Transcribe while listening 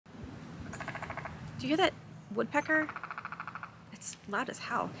Do you hear that woodpecker? It's loud as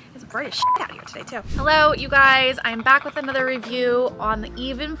hell. It's bright as shit out here today too. Hello you guys, I'm back with another review on the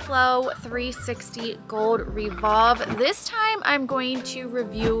Evenflo 360 Gold Revolve. This time I'm going to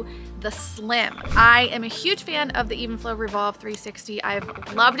review the Slim. I am a huge fan of the Evenflo Revolve 360.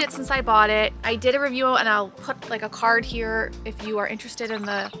 I've loved it since I bought it. I did a review and I'll put like a card here if you are interested in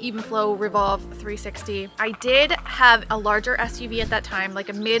the Evenflo Revolve 360. I did have a larger SUV at that time, like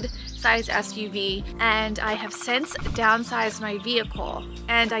a mid-size SUV, and I have since downsized my vehicle.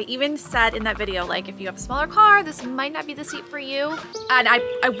 And I even said in that video, like, if you have a smaller car, this might not be the seat for you. And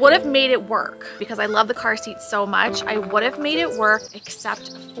I would have made it work because I love the car seat so much. I would have made it work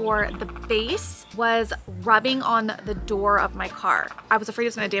except for the base was rubbing on the door of my car. I was afraid it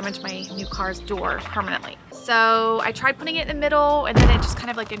was going to damage my new car's door permanently. So I tried putting it in the middle and then it just kind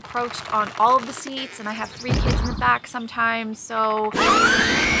of like encroached on all of the seats, and I have 3 kids in the back sometimes. So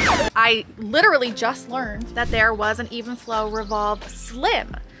I literally just learned that there was an Evenflo Revolve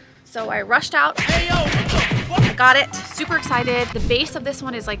Slim. So I rushed out. Hey, yo, I got it, super excited. The base of this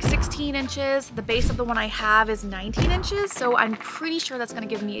one is like 16 inches. The base of the one I have is 19 inches. So I'm pretty sure that's gonna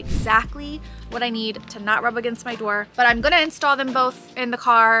give me exactly what I need to not rub against my door. But I'm gonna install them both in the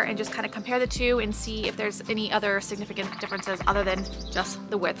car and just kind of compare the two and see if there's any other significant differences other than just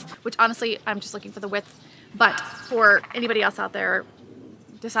the width, which honestly, I'm just looking for the width. But for anybody else out there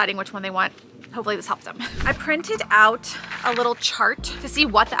deciding which one they want, hopefully this helps them. I printed out a little chart to see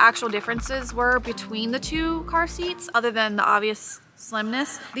what the actual differences were between the two car seats other than the obvious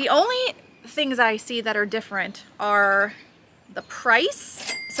slimness. The only things I see that are different are the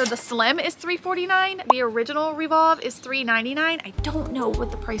price. So the Slim is $349, the original Revolve is $399. I don't know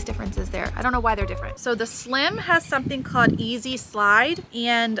what the price difference is there. I don't know why they're different. So the Slim has something called Easy Slide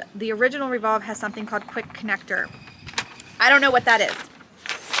and the original Revolve has something called Quick Connector. I don't know what that is.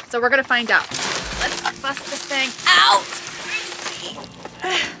 So we're gonna find out. Let's bust this thing out.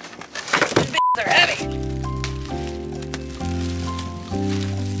 These are heavy.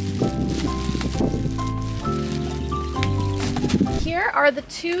 Here are the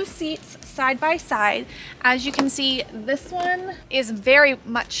two seats side by side. As you can see, this one is very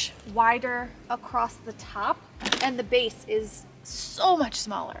much wider across the top and the base is so much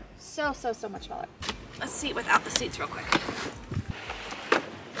smaller. So much smaller. Let's see without the seats real quick.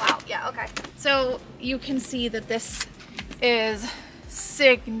 Wow, yeah, okay. So you can see that this is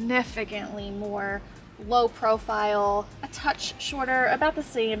significantly more low profile, a touch shorter, about the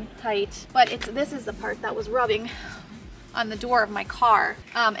same height, but this is the part that was rubbing on the door of my car.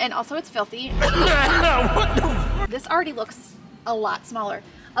 And also it's filthy. This already looks a lot smaller.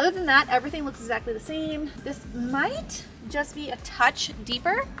 Other than that, everything looks exactly the same. This might just be a touch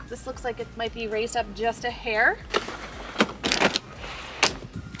deeper. This looks like it might be raised up just a hair.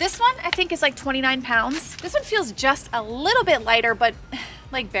 This one I think is like 29 pounds. This one feels just a little bit lighter, but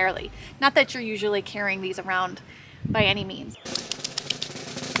like barely. Not that you're usually carrying these around by any means.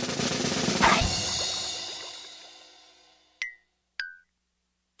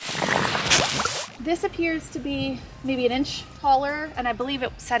 This appears to be maybe an inch taller, and I believe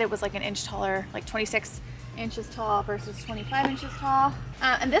it said it was like an inch taller, like 26 inches tall versus 25 inches tall.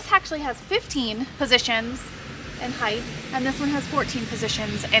 And this actually has 15 positions in height, and this one has 14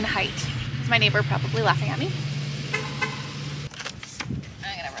 positions in height. Is my neighbor probably laughing at me?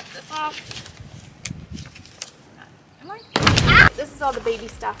 I'm gonna rip this off. This is all the baby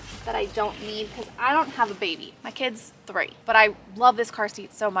stuff that I don't need because I don't have a baby. My kid's 3, but I love this car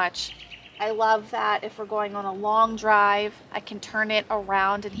seat so much. I love that if we're going on a long drive, I can turn it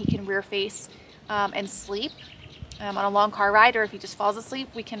around and he can rear face and sleep on a long car ride, or if he just falls asleep,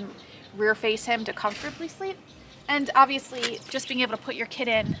 we can rear face him to comfortably sleep. And obviously, just being able to put your kid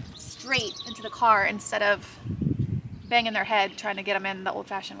in straight into the car instead of banging their head trying to get them in the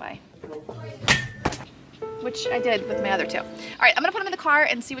old-fashioned way. Which I did with my other 2. All right, I'm gonna put them in the car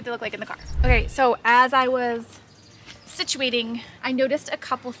and see what they look like in the car. Okay, so as I was situating, I noticed a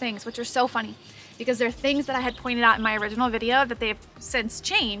couple things, which are so funny because they're things that I had pointed out in my original video that they've since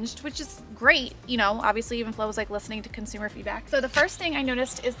changed, which is great. You know, obviously Evenflo was like listening to consumer feedback. So the first thing I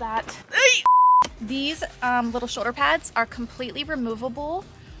noticed is that these little shoulder pads are completely removable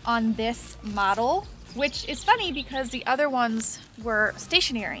on this model, which is funny because the other ones were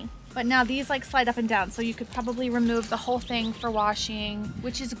stationary, but now these like slide up and down, so you could probably remove the whole thing for washing,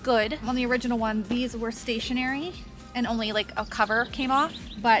 which is good. On the original one, these were stationary and only like a cover came off,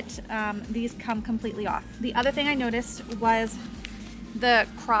 but these come completely off. The other thing I noticed was the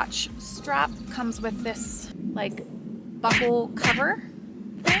crotch strap comes with this like buckle cover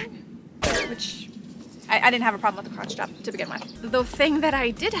thing, which I didn't have a problem with the crotch strap to begin with. The thing that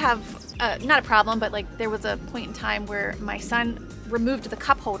I did have not a problem, but like there was a point in time where my son removed the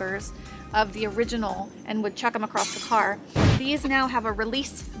cup holders of the original and would chuck them across the car. These now have a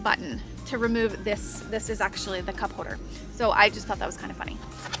release button to remove this. This is actually the cup holder. So I just thought that was kind of funny.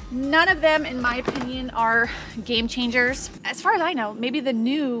 None of them, in my opinion, are game changers. As far as I know, maybe the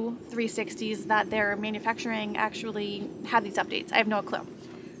new 360s that they're manufacturing actually have these updates. I have no clue.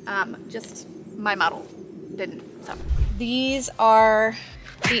 Just my model didn't. So these are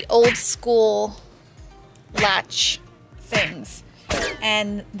the old school latch things,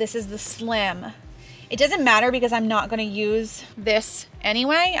 and this is the slim. It doesn't matter because I'm not going to use this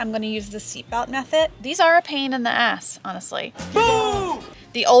anyway. I'm going to use the seatbelt method. These are a pain in the ass, honestly. Boom!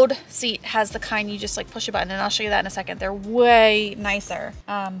 The old seat has the kind you just like push a button, and I'll show you that in a second. They're way nicer.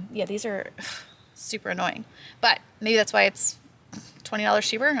 Yeah, these are super annoying, but maybe that's why it's $20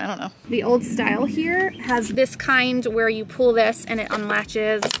 cheaper. I don't know. The old style here has this kind where you pull this and it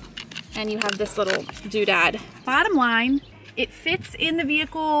unlatches, and you have this little doodad. Bottom line, it fits in the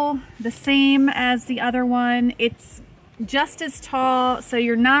vehicle the same as the other one. It's just as tall, so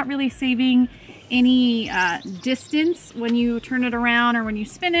you're not really saving any distance when you turn it around or when you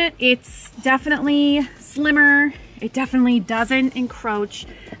spin it. It's definitely slimmer. It definitely doesn't encroach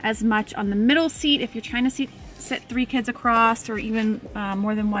as much on the middle seat if you're trying to sit 3 kids across, or even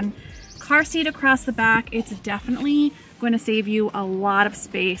more than one car seat across the back. It's definitely going to save you a lot of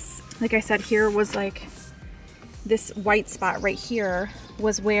space. Like I said, here was like this white spot right here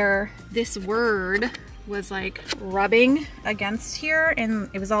was where this word was like rubbing against here, and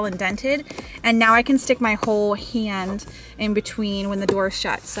it was all indented, and now I can stick my whole hand in between when the door is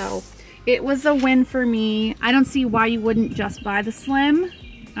shut. So it was a win for me. I don't see why you wouldn't just buy the slim,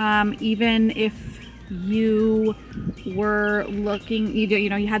 even if you were looking, you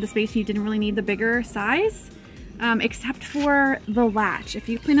know, you had the space and you didn't really need the bigger size, except for the latch. If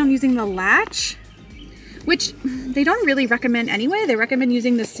you plan on using the latch, which they don't really recommend anyway, they recommend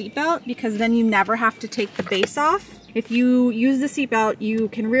using the seatbelt because then you never have to take the base off. If you use the seatbelt, you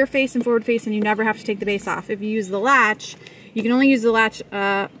can rear face and forward face and you never have to take the base off. If you use the latch, you can only use the latch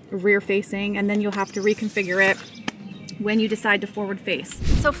rear facing, and then you'll have to reconfigure it when you decide to forward face.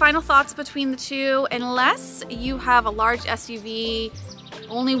 So final thoughts between the two: unless you have a large SUV,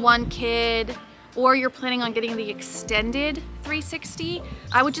 only one kid, or you're planning on getting the extended 360,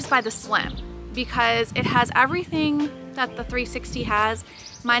 I would just buy the slim, because it has everything that the 360 has,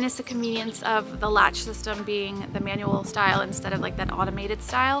 minus the convenience of the latch system being the manual style instead of like that automated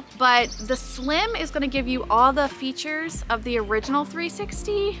style. But the slim is going to give you all the features of the original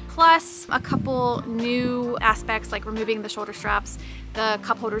 360, plus a couple new aspects like removing the shoulder straps, the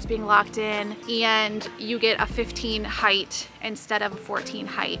cup holders being locked in, and you get a 15 height instead of a 14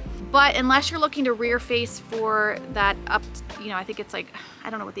 height. But unless you're looking to rear face for that up, you know, I think it's like, I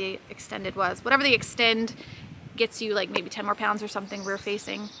don't know what the extended was, whatever the extend gets you, like maybe 10 more pounds or something rear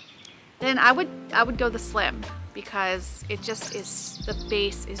facing, then I would go the slim, because it just is, the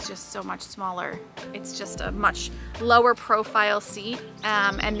base is just so much smaller. It's just a much lower profile seat,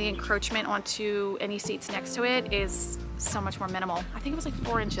 and the encroachment onto any seats next to it is so much more minimal. I think it was like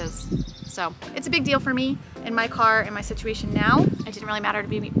 4 inches. So it's a big deal for me in my car, in my situation now. It didn't really matter to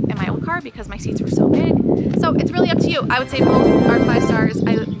be in my old car because my seats were so big. So it's really up to you. I would say both are 5 stars.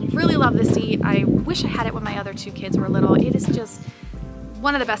 I really love this seat. I wish I had it when my other 2 kids were little. It is just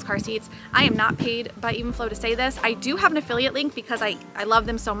one of the best car seats. I am not paid by Evenflo to say this. I do have an affiliate link because I love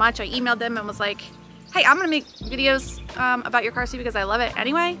them so much. I emailed them and was like, hey, I'm gonna make videos about your car seat because I love it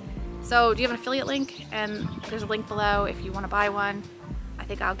anyway. So do you have an affiliate link? And there's a link below if you want to buy one. I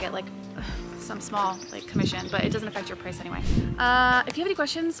think I'll get like some small like commission, but it doesn't affect your price anyway. If you have any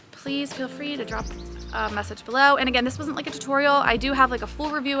questions, please feel free to drop a message below. And again, this wasn't like a tutorial. I do have like a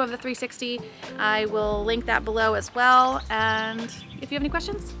full review of the 360. I will link that below as well. And if you have any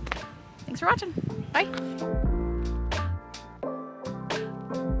questions, thanks for watching. Bye.